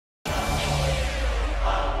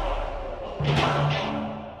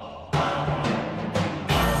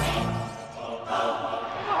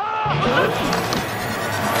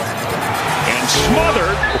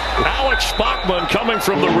Alex Bachman coming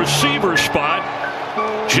from the receiver spot.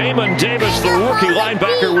 Jamin Davis, the rookie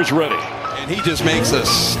linebacker, was ready. And he just makes a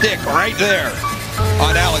stick right there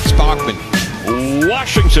on Alex Bachman.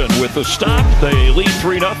 Washington with the stop. They lead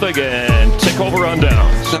 3-0 and take over on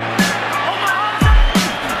downs.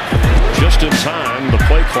 Just in time, the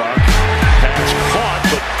play clock has caught,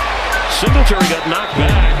 but Singletary got knocked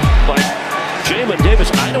back by Jamin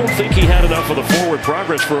Davis. I don't think he had enough of the forward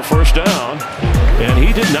progress for a first down, and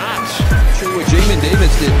he did not. Sure what Jamin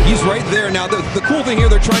Davis did. He's right there. Now, the cool thing here,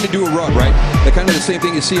 they're trying to do a run, right? They're kind of the same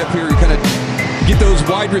thing you see up here. You kind of get those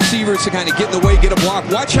wide receivers to kind of get in the way, get a block.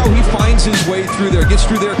 Watch how he finds his way through there, gets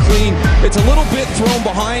through there clean. It's a little bit thrown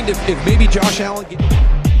behind if maybe Josh Allen gets...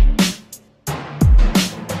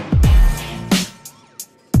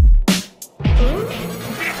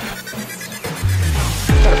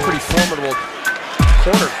 Got a pretty formidable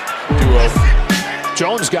corner duo.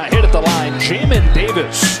 Jones got hit at the line. Jamin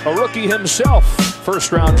Davis, a rookie himself.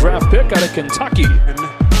 First-round draft pick out of Kentucky.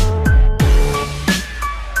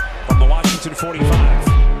 From the Washington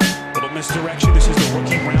 45. Little misdirection. This is the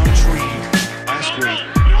rookie Roundtree. Last week.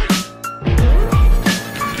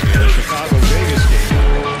 In the Chicago-Vegas game.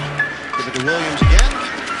 Give it to Williams again.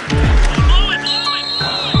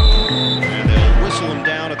 And they'll whistle him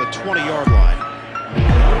down at the 20-yard line.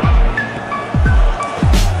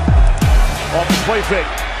 Off the play fake.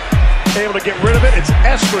 Able to get rid of it. It's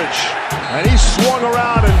Eskridge. And he's swung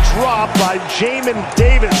around and dropped by Jamin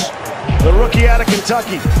Davis, the rookie out of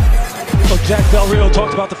Kentucky. Well, Jack Del Rio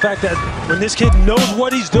talked about the fact that when this kid knows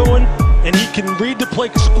what he's doing and he can read the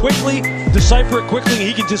plays quickly, decipher it quickly, and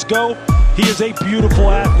he can just go, he is a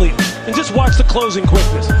beautiful athlete. And just watch the closing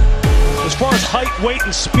quickness. As far as height, weight,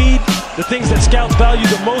 and speed, the things that scouts value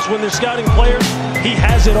the most when they're scouting players, he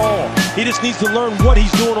has it all. He just needs to learn what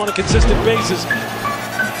he's doing on a consistent basis,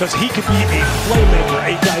 because he could be a playmaker,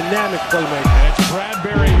 a dynamic playmaker. And it's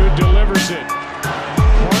Bradbury who delivers it.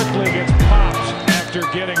 Barkley gets popped after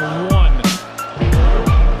getting one.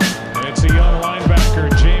 And it's a young linebacker,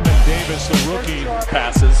 Jamin Davis, the rookie.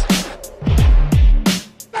 Passes.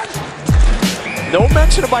 No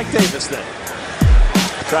mention of Mike Davis then.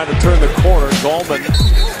 Trying to turn the corner. Gallman,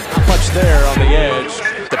 not much there on the edge.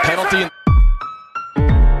 The penalty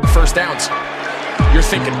and first downs. You're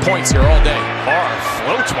thinking points here all day. Barr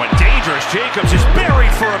floats one. Dangerous. Jacobs is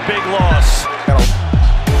buried for a big loss.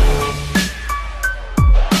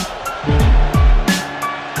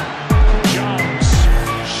 Jones,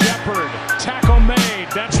 Shepard, tackle made.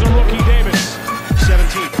 That's the rookie Davis.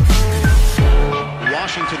 17.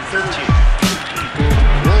 Washington 13.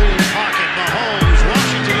 Rolling pocket, Mahomes.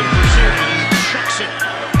 Washington in pursuit, and he chucks it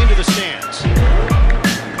into the stands.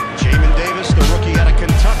 Jamin Davis, the rookie out of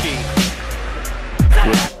Kentucky.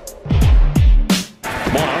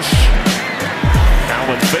 Moss.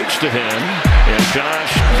 Allen fakes to him, and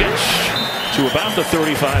Josh gets to about the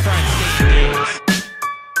 35.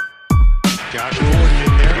 Josh Gordon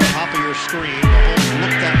in there, top of your screen. Mahomes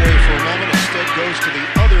looked that way for a moment, instead goes to the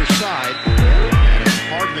other side, and it's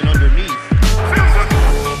Hardman underneath.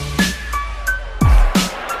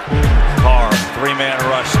 Carr, three-man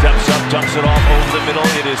rush, steps up, dumps it off over the middle.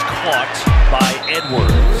 It is caught by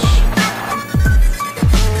Edwards.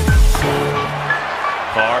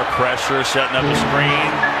 Carr pressure, setting up a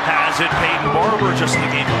screen, has it. Peyton Barber just in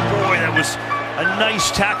the game. Boy, that was a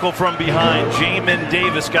nice tackle from behind. Jamin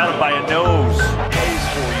Davis got him by a nose. Plays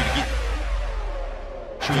for you to get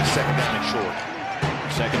to second down and short.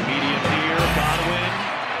 Second medium here. Godwin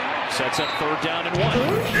sets up third down and 1.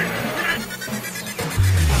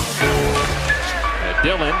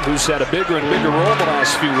 Dillon, who's had a bigger and bigger role the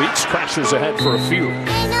last few weeks, crashes ahead for a few.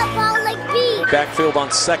 Backfield on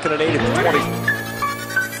 2nd and 8 at the 23.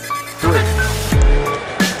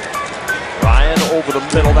 Ryan over the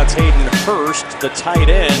middle, that's Hayden Hurst, the tight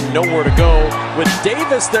end, nowhere to go with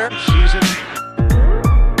Davis there. Season.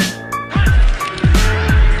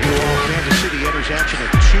 Meanwhile, Kansas City enters action at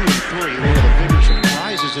 2-3, one of the bigger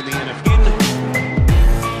surprises in the NFL.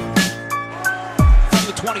 From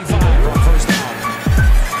the 25 on first down.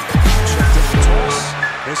 Checked in the toss.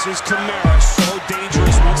 This is Kamara, so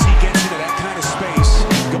dangerous once he gets into that kind of space.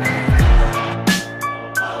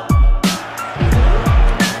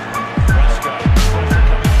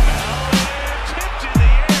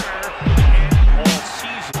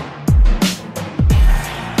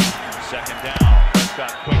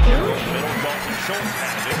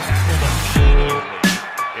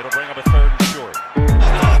 It'll bring up a third and short.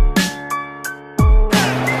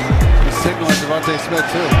 He's signaling Devontae Smith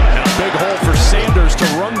too. And a big hole for Sanders to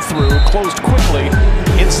run through, closed quickly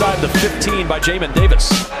inside the 15 by Jamin Davis.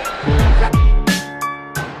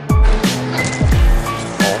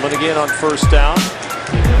 Allman again on first down.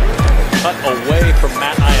 Cut away from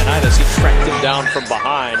Matt Ioannidis. He tracked him down from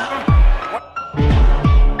behind.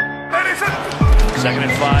 2nd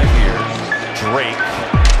and 5 here. Drake.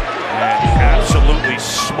 And absolutely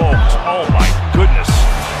smoked. Oh my goodness.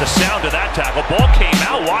 The sound of that tackle. Ball came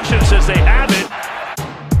out. Washington says they have it.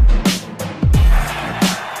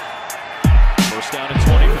 First down and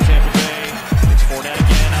 20 for Tampa Bay. It's Fournette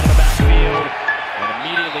again out of the backfield. And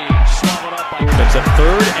immediately swallowed up by... That's a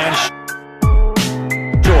 3rd and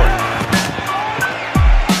short.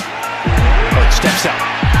 Hart steps out.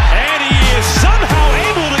 And he is somehow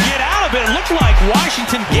able to get out of it. Looked like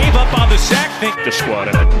Washington gave up on the sack. The squad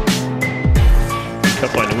in it.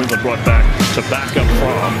 Cut by New England, brought back to back up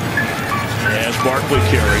from. As Barkley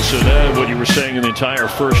carries. So then what you were saying in the entire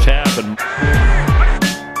first half. And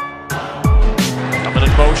coming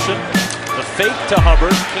in motion. The fake to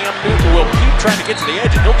Hubbard. Cam Newton will keep trying to get to the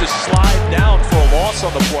edge, and he'll just slide down for a loss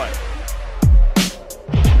on the play.